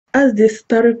as they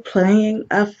started playing,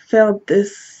 I felt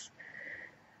this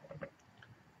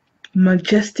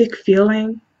majestic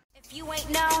feeling. If you ain't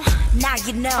know, now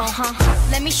you know.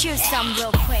 Let me shoot some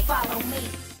real quick. Follow me.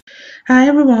 Hi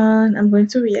everyone, I'm going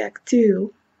to react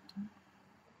to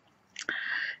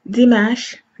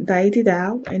Dimash,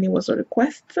 Daididau, and it was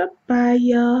requested by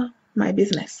my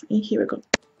business. And here we go.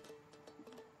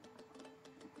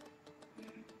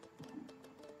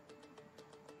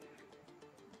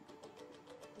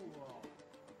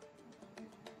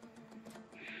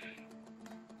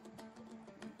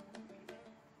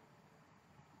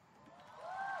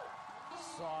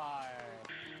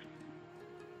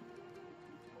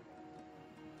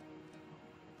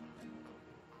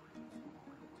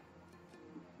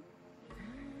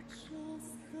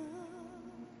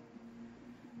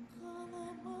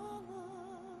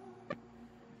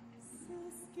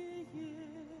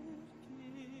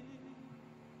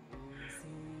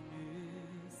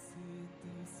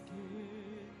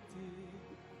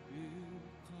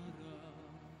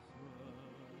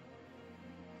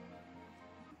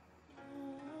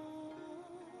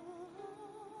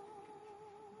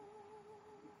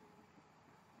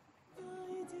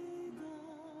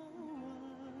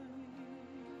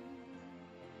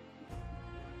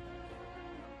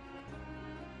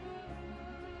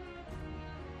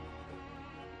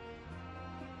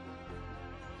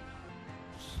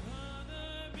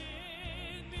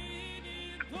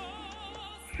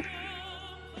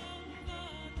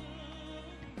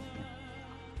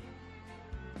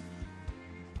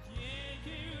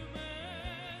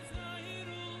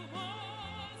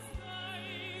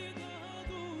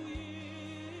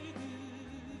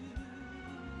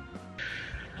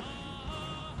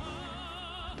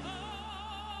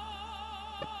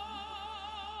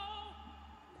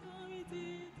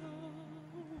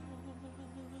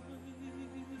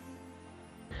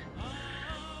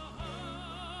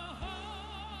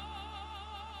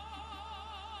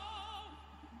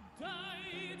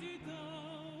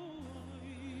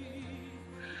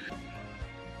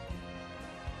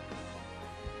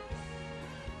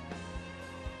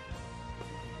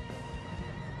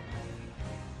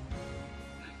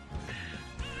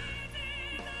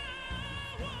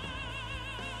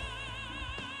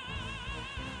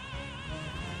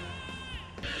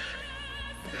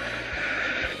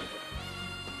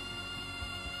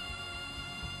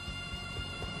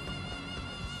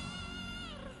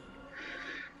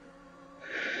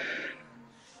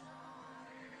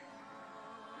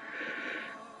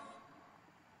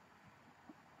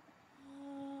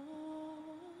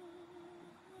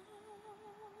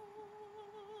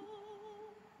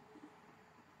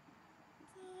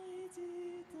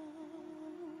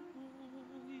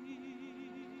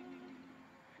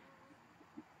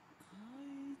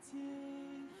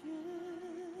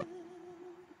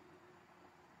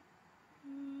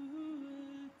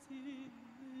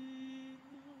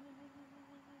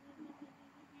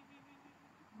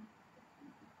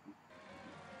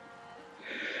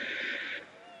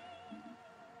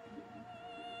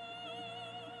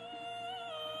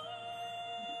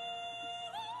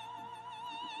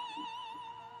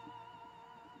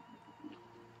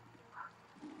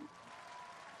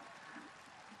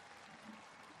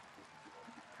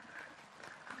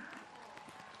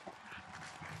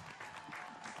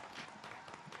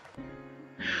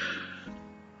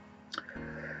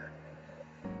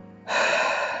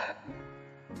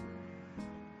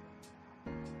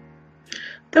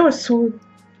 There were so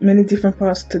many different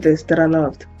parts to this that I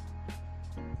loved.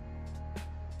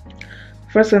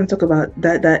 First, let me talk about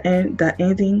that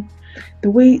ending.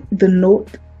 The way the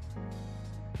note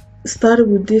started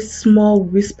with this small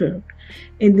whisper,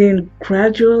 and then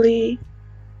gradually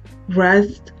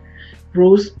rose.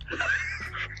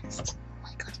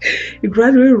 It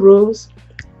gradually rose,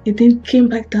 and then came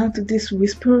back down to this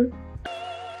whisper.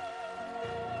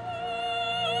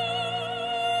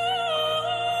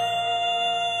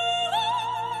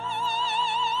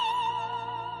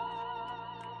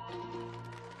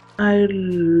 I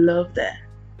love that.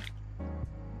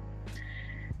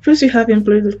 First, you have him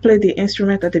play the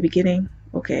instrument at the beginning,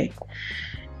 okay,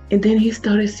 and then he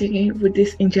started singing with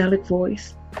this angelic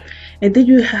voice, and then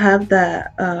you have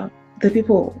the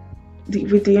people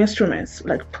with the instruments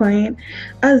like playing.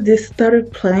 As they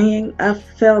started playing, I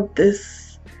felt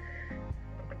this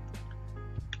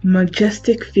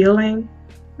majestic feeling,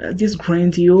 this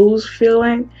grandiose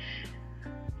feeling,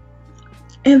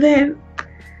 and then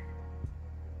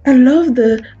I love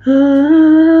the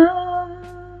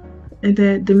and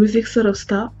then the music sort of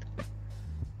stopped.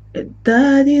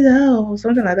 Daididau,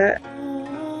 something like that.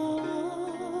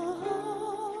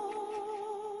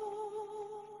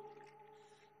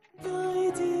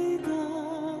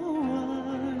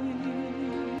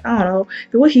 I don't know,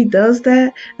 the way he does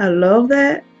that, I love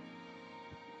that.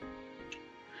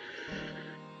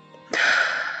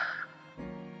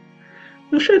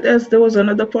 I'm sure there was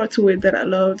another part to it that I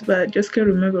loved, but I just can't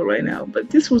remember right now. But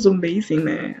this was amazing,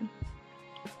 man.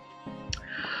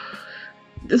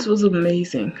 This was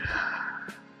amazing.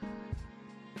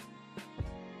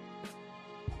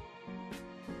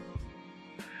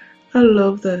 I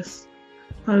love this.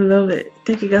 I love it.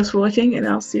 Thank you guys for watching, and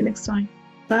I'll see you next time.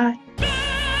 Bye.